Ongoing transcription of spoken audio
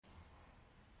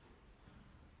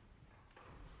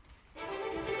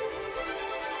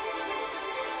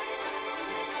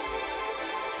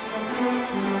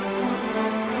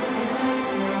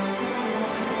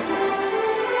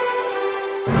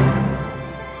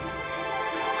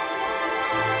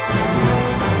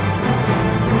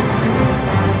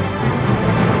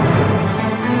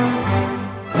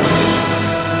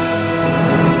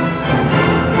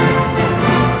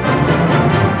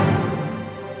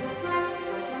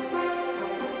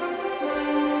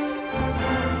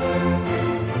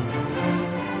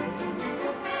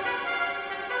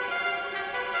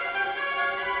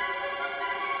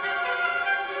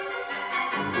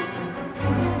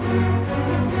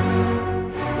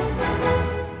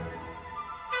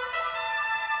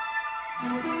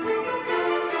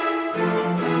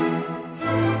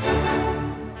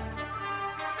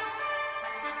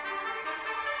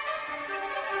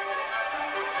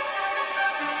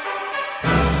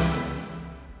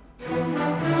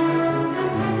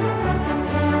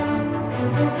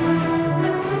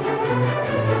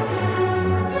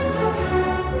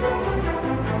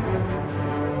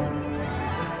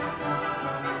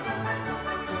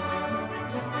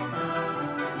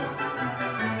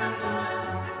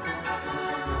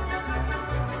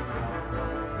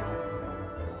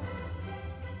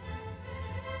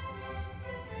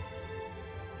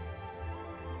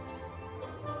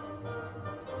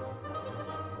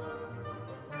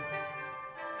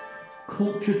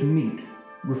Cultured meat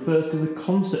refers to the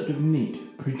concept of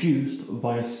meat produced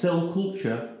via cell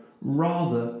culture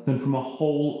rather than from a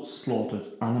whole slaughtered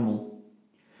animal.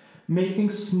 Making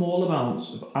small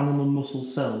amounts of animal muscle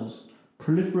cells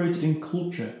proliferated in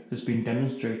culture has been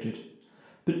demonstrated,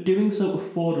 but doing so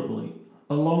affordably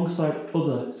alongside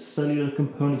other cellular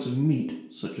components of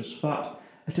meat such as fat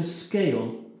at a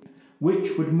scale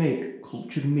which would make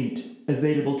cultured meat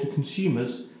available to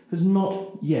consumers has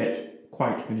not yet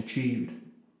quite been achieved.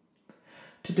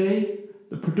 Today,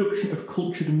 the production of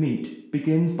cultured meat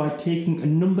begins by taking a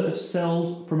number of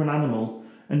cells from an animal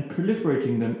and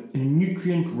proliferating them in a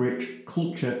nutrient-rich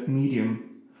culture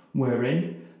medium,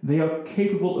 wherein they are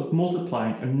capable of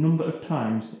multiplying a number of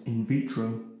times in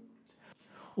vitro.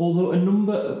 Although a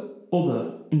number of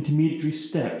other intermediary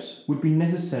steps would be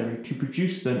necessary to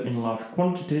produce them in large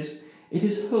quantities, it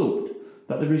is hoped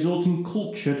that the resulting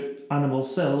cultured animal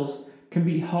cells can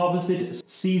be harvested,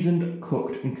 seasoned,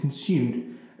 cooked and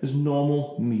consumed as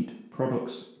normal meat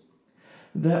products.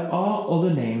 There are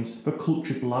other names for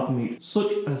cultured lab meat,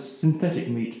 such as synthetic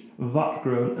meat,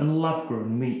 vat-grown and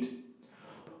lab-grown meat,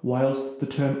 whilst the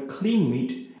term clean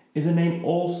meat is a name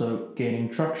also gaining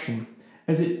traction,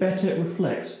 as it better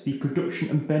reflects the production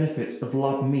and benefits of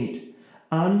lab meat,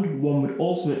 and one would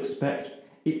also expect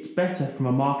it's better from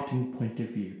a marketing point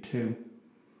of view too.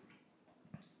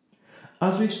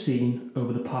 As we've seen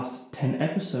over the past 10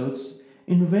 episodes,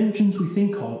 inventions we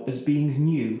think of as being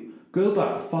new go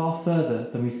back far further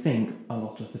than we think a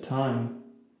lot of the time.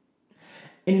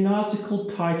 In an article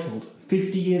titled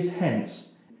 50 Years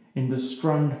Hence in the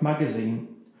Strand magazine,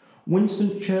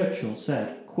 Winston Churchill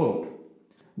said, quote,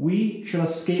 "We shall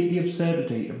escape the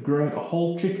absurdity of growing a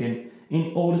whole chicken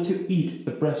in order to eat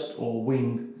the breast or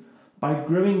wing, by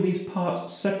growing these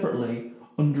parts separately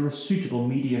under a suitable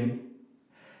medium.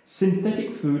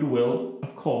 Synthetic food will,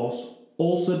 of course,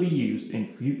 also be used in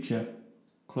future."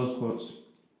 Close quotes.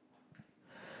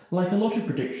 Like a lot of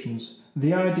predictions,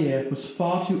 the idea was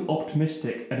far too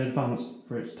optimistic and advanced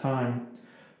for its time.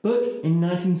 But in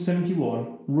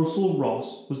 1971, Russell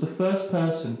Ross was the first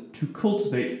person to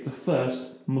cultivate the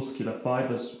first muscular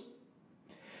fibres.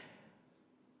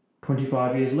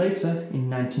 25 years later, in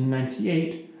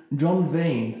 1998, John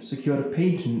Vane secured a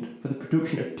patent for the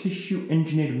production of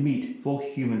tissue-engineered meat for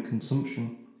human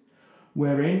consumption,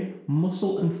 wherein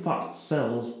muscle and fat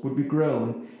cells would be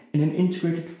grown in an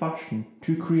integrated fashion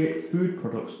to create food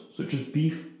products such as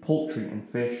beef, poultry and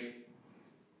fish.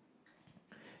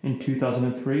 In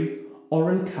 2003,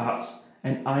 Oren Katz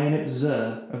and Ayanet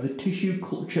Zer of the Tissue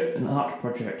Culture and Art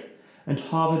Project and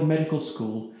Harvard Medical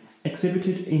School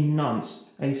exhibited in Nantes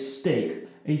a steak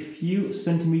a few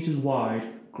centimetres wide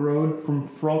grown from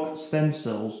frog stem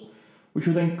cells, which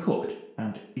were then cooked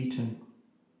and eaten.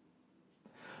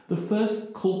 The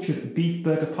first cultured beef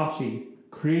burger patty,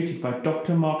 created by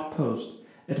Dr. Mark Post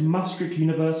at Maastricht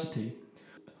University,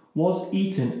 was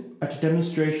eaten at a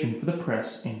demonstration for the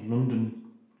press in London.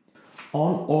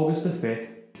 On August 5,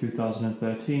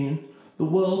 2013, the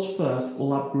world's first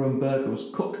lab-grown burger was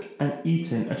cooked and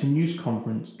eaten at a news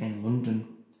conference in London.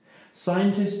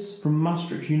 Scientists from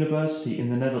Maastricht University in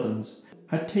the Netherlands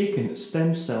had taken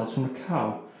stem cells from a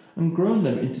cow and grown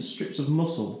them into strips of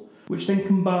muscle, which then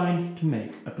combined to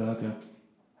make a burger.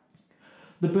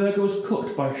 The burger was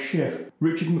cooked by chef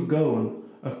Richard McGowan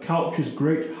of Couch's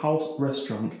Great House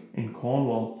restaurant in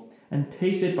Cornwall and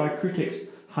tasted by critics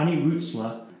Hanny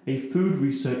Rutzler, a food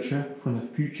researcher from the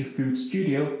Future Food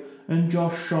Studio, and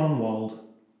Josh Schoenwald.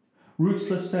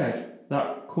 Rutzler said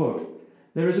that, quote,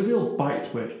 "There is a real bite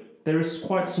to it. There is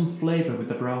quite some flavour with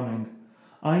the browning.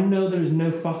 I know there is no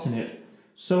fat in it,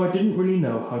 so I didn't really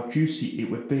know how juicy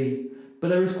it would be, but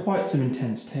there is quite some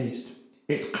intense taste.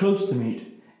 It's close to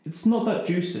meat. It's not that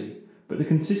juicy, but the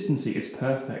consistency is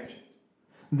perfect.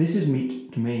 This is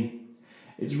meat to me.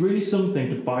 It's really something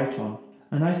to bite on,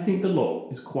 and I think the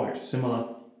look is quite similar."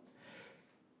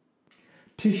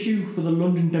 Tissue for the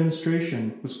London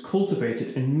demonstration was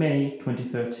cultivated in May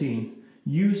 2013,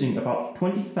 using about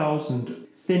 20,000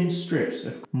 thin strips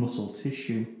of muscle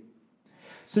tissue.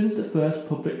 Since the first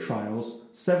public trials,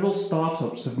 several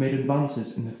startups have made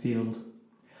advances in the field.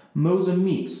 Moser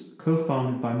Meats,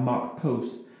 co-founded by Mark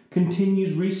Post,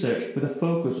 continues research with a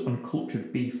focus on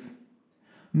cultured beef.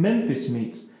 Memphis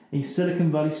Meats, a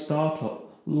Silicon Valley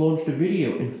startup, launched a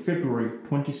video in February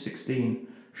 2016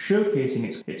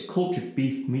 showcasing its cultured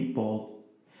beef meatball.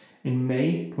 In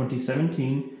May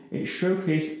 2017, it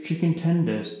showcased chicken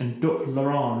tenders and duck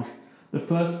l'orange, the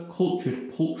first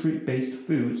cultured poultry-based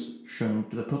foods shown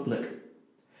to the public.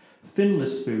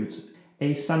 Finless Foods,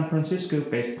 a San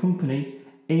Francisco-based company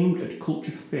aimed at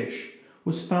cultured fish,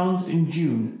 was founded in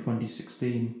June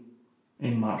 2016.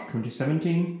 In March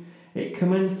 2017, it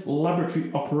commenced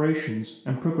laboratory operations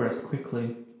and progressed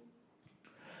quickly.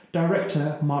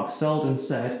 Director Mark Selden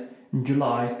said in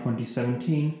July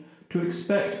 2017 to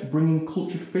expect bringing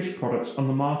cultured fish products on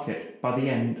the market by the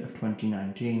end of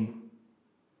 2019.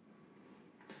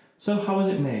 So how is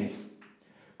it made?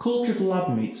 Cultured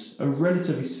lab meats are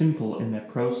relatively simple in their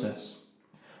process.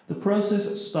 The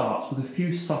process starts with a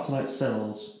few satellite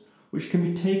cells, which can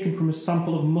be taken from a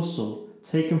sample of muscle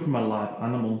taken from a live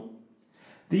animal.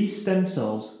 These stem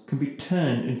cells can be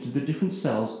turned into the different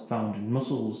cells found in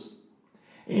muscles.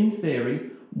 In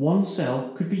theory, one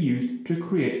cell could be used to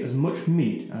create as much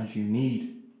meat as you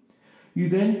need. You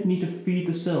then need to feed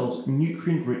the cells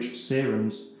nutrient-rich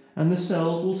serums, and the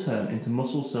cells will turn into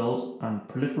muscle cells and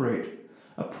proliferate,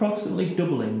 approximately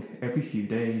doubling every few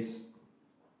days.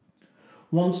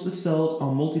 Once the cells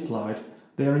are multiplied,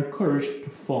 they are encouraged to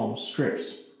form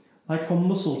strips, like how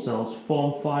muscle cells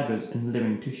form fibres in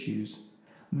living tissues.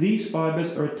 These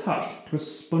fibres are attached to a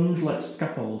sponge-like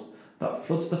scaffold that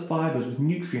floods the fibres with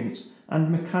nutrients and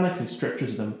mechanically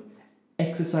stretches them,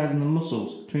 exercising the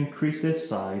muscles to increase their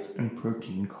size and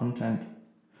protein content.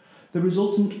 The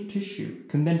resultant tissue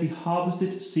can then be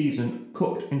harvested, seasoned,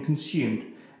 cooked and consumed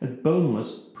as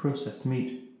boneless processed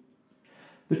meat.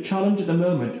 The challenge at the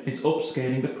moment is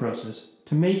upscaling the process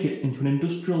to make it into an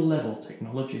industrial level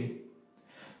technology.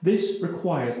 This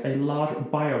requires a large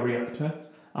bioreactor,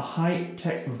 a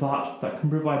high-tech vat that can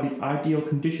provide the ideal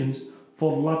conditions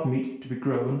for lab meat to be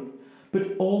grown,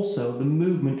 but also the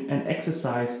movement and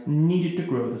exercise needed to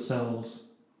grow the cells.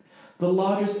 The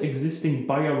largest existing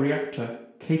bioreactor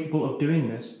capable of doing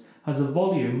this has a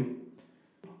volume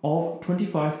of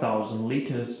 25,000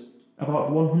 litres,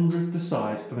 about 100th the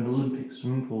size of an Olympic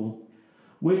swimming pool,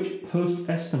 which post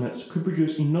estimates could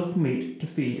produce enough meat to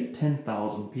feed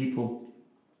 10,000 people.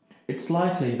 It's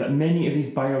likely that many of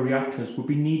these bioreactors would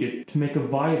be needed to make a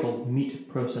viable meat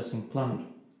processing plant.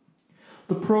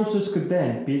 The process could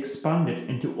then be expanded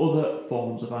into other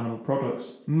forms of animal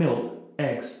products, milk,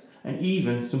 eggs, and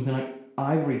even something like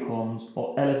ivory horns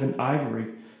or elephant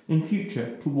ivory in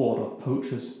future to ward off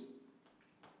poachers.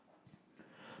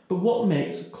 But what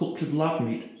makes cultured lab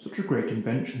meat such a great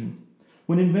invention?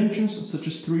 When inventions such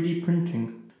as 3D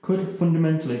printing could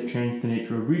fundamentally change the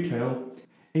nature of retail,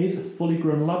 is fully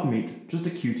grown lab meat just a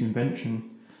cute invention,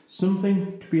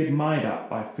 something to be admired at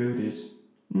by foodies?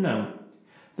 No.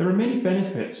 There are many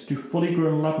benefits to fully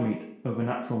grown lab meat over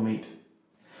natural meat.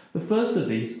 The first of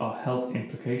these are health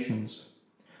implications.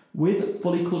 With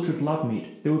fully cultured lab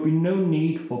meat, there would be no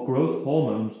need for growth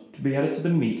hormones to be added to the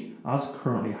meat as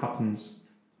currently happens.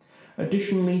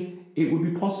 Additionally, it would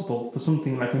be possible for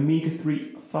something like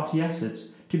omega-3 fatty acids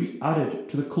to be added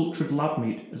to the cultured lab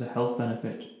meat as a health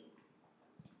benefit.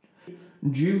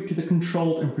 Due to the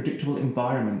controlled and predictable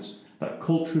environments that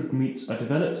cultured meats are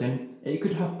developed in, it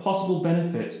could have possible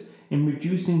benefits in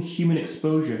reducing human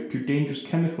exposure to dangerous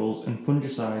chemicals and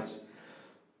fungicides.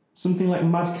 Something like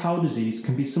mad cow disease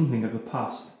can be something of the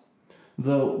past,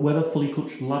 though whether fully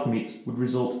cultured lab meats would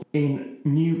result in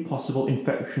new possible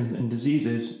infections and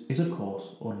diseases is of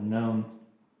course unknown.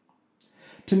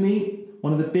 To me,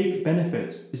 one of the big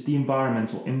benefits is the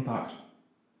environmental impact.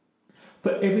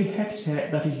 For every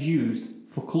hectare that is used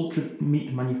for cultured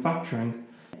meat manufacturing,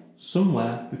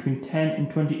 somewhere between 10 and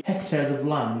 20 hectares of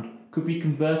land could be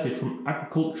converted from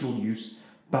agricultural use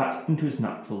back into its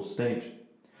natural state.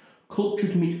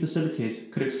 Cultured meat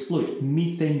facilities could exploit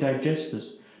methane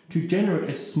digesters to generate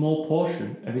a small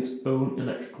portion of its own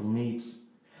electrical needs.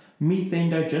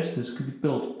 Methane digesters could be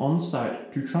built on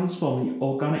site to transform the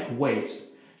organic waste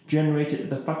generated at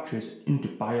the factories into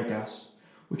biogas,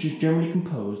 which is generally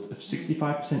composed of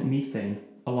 65% methane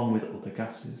along with other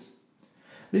gases.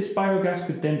 This biogas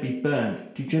could then be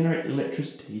burned to generate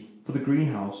electricity for the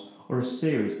greenhouse or a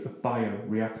series of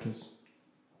bioreactors.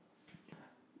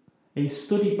 A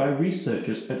study by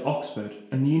researchers at Oxford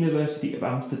and the University of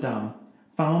Amsterdam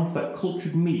found that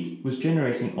cultured meat was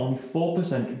generating only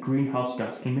 4% greenhouse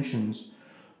gas emissions,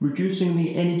 reducing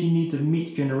the energy needs of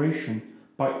meat generation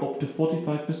by up to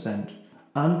 45%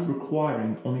 and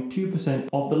requiring only 2%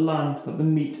 of the land that the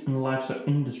meat and livestock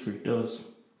industry does.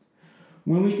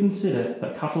 When we consider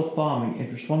that cattle farming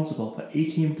is responsible for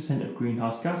 18% of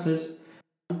greenhouse gases,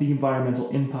 the environmental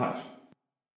impact,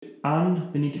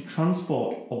 and the need to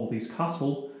transport all these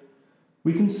cattle,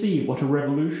 we can see what a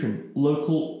revolution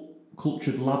local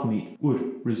cultured lab meat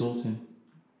would result in.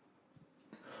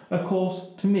 Of course,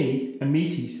 to me, a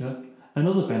meat eater,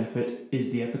 another benefit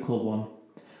is the ethical one.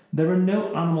 There are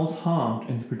no animals harmed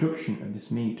in the production of this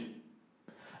meat.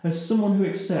 As someone who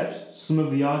accepts some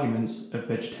of the arguments of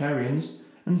vegetarians,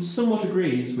 and somewhat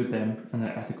agrees with them and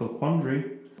their ethical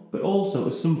quandary, but also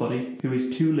as somebody who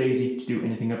is too lazy to do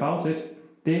anything about it,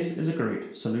 this is a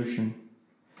great solution.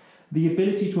 The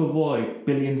ability to avoid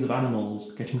billions of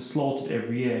animals getting slaughtered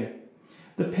every year,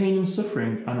 the pain and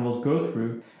suffering animals go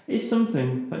through, is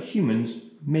something that humans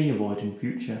may avoid in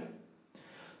future.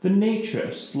 The nature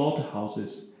of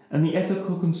slaughterhouses and the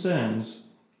ethical concerns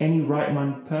any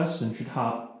right-minded person should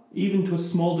have, even to a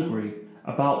small degree,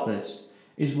 about this,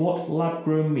 is what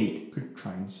lab-grown meat could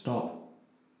try and stop.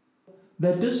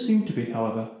 There does seem to be,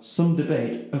 however, some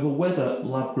debate over whether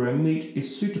lab-grown meat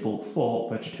is suitable for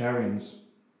vegetarians.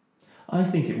 I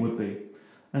think it would be,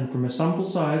 and from a sample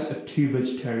size of 2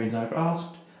 vegetarians I've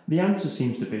asked, the answer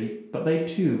seems to be that they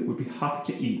too would be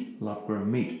happy to eat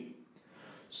lab-grown meat.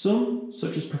 Some,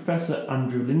 such as Professor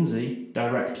Andrew Lindsay,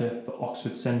 Director for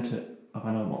Oxford Centre of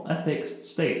Animal Ethics,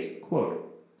 states, quote,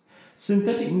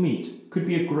 "Synthetic meat could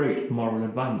be a great moral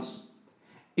advance.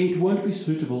 It won't be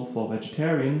suitable for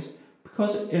vegetarians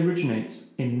because it originates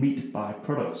in meat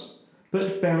byproducts,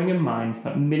 but bearing in mind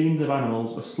that millions of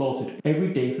animals are slaughtered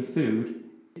every day for food,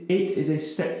 it is a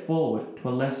step forward to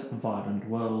a less violent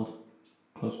world."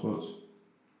 Close quotes.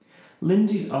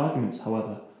 Lindsay's arguments,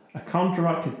 however, are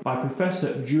counteracted by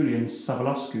Professor Julian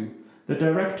Savulescu, the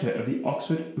director of the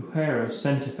Oxford Uehiro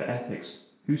Centre for Ethics,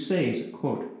 who says,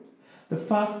 quote, "The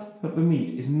fact that the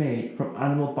meat is made from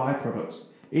animal byproducts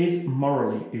is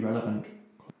morally irrelevant.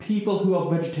 People who are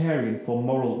vegetarian for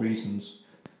moral reasons,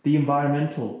 the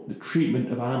environmental, the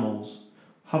treatment of animals,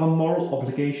 have a moral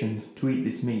obligation to eat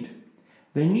this meat.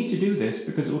 They need to do this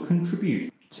because it will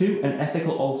contribute to an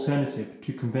ethical alternative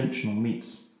to conventional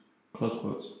meats." Close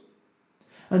quotes.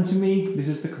 And to me, this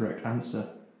is the correct answer.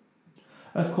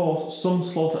 Of course, some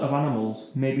slaughter of animals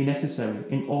may be necessary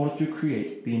in order to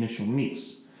create the initial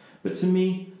meats, but to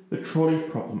me, the trolley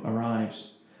problem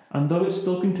arrives, and though it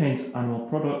still contains animal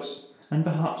products, and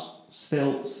perhaps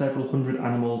still several hundred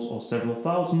animals or several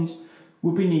thousands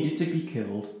would be needed to be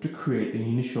killed to create the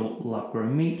initial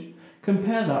lab-grown meat,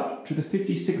 compare that to the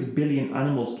 56 billion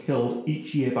animals killed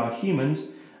each year by humans,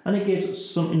 and it gives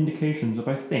some indications of,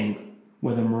 I think,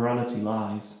 where the morality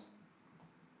lies.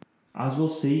 As we'll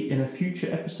see in a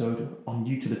future episode on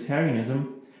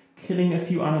utilitarianism, killing a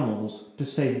few animals to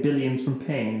save billions from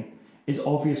pain is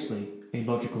obviously a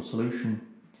logical solution.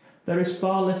 There is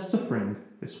far less suffering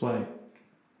this way.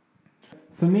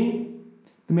 For me,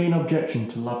 the main objection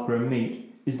to lab-grown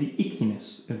meat is the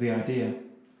ickiness of the idea.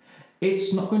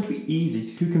 It's not going to be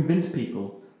easy to convince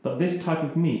people that this type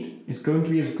of meat is going to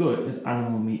be as good as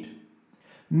animal meat.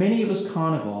 Many of us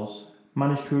carnivores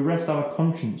manage to arrest our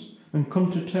conscience and come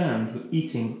to terms with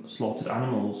eating slaughtered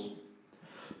animals.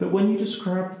 But when you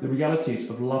describe the realities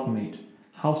of lab meat,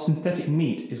 how synthetic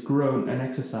meat is grown and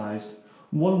exercised,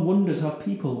 one wonders how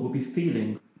people will be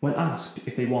feeling when asked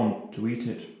if they want to eat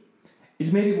it.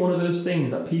 It may be one of those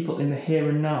things that people in the here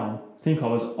and now think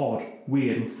of as odd,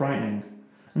 weird and frightening,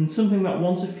 and something that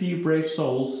once a few brave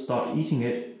souls start eating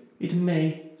it, it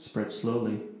may spread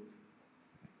slowly.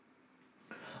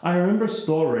 I remember a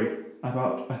story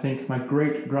about, I think, my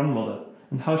great-grandmother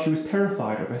and how she was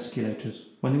terrified of escalators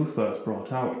when they were first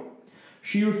brought out.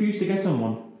 She refused to get on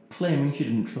one, claiming she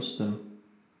didn't trust them.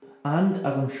 And,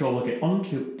 as I'm sure we'll get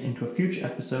onto into a future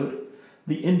episode,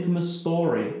 the infamous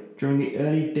story during the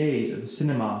early days of the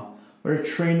cinema where a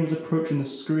train was approaching the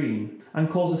screen and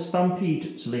caused a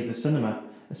stampede to leave the cinema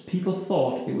as people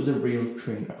thought it was a real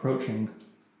train approaching.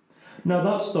 Now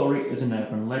that story is an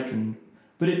urban legend,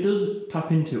 but it does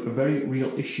tap into a very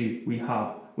real issue we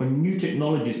have when new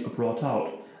technologies are brought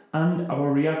out and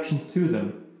our reactions to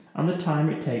them and the time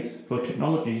it takes for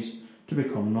technologies to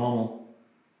become normal.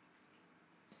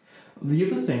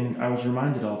 The other thing I was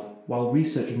reminded of while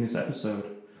researching this episode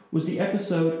was the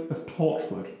episode of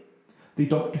Torchwood, the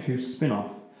Doctor Who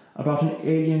spin-off about an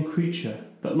alien creature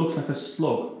that looks like a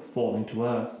slug falling to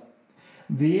Earth.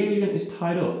 The alien is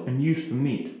tied up and used for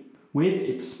meat, with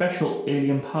its special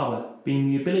alien power being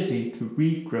the ability to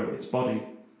regrow its body.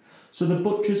 So the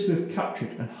butchers who have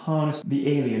captured and harnessed the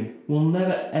alien will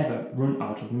never ever run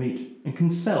out of meat and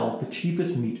can sell the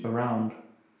cheapest meat around.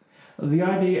 The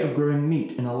idea of growing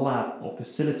meat in a lab or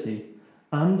facility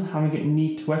and having it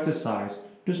need to exercise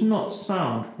does not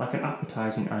sound like an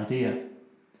appetizing idea.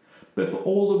 But for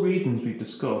all the reasons we've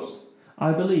discussed,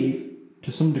 I believe,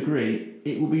 to some degree,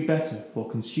 it will be better for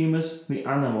consumers, the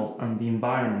animal and the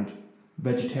environment,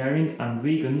 vegetarian and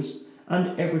vegans,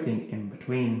 and everything in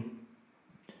between.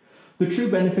 The true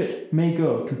benefit may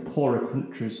go to poorer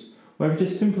countries, where it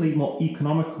is simply more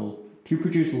economical to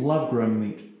produce lab-grown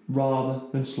meat rather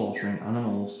than slaughtering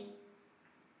animals.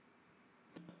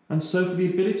 And so for the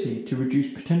ability to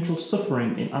reduce potential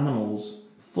suffering in animals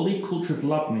fully cultured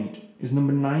lab meat is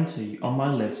number 90 on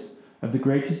my list of the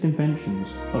greatest inventions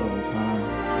of all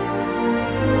time.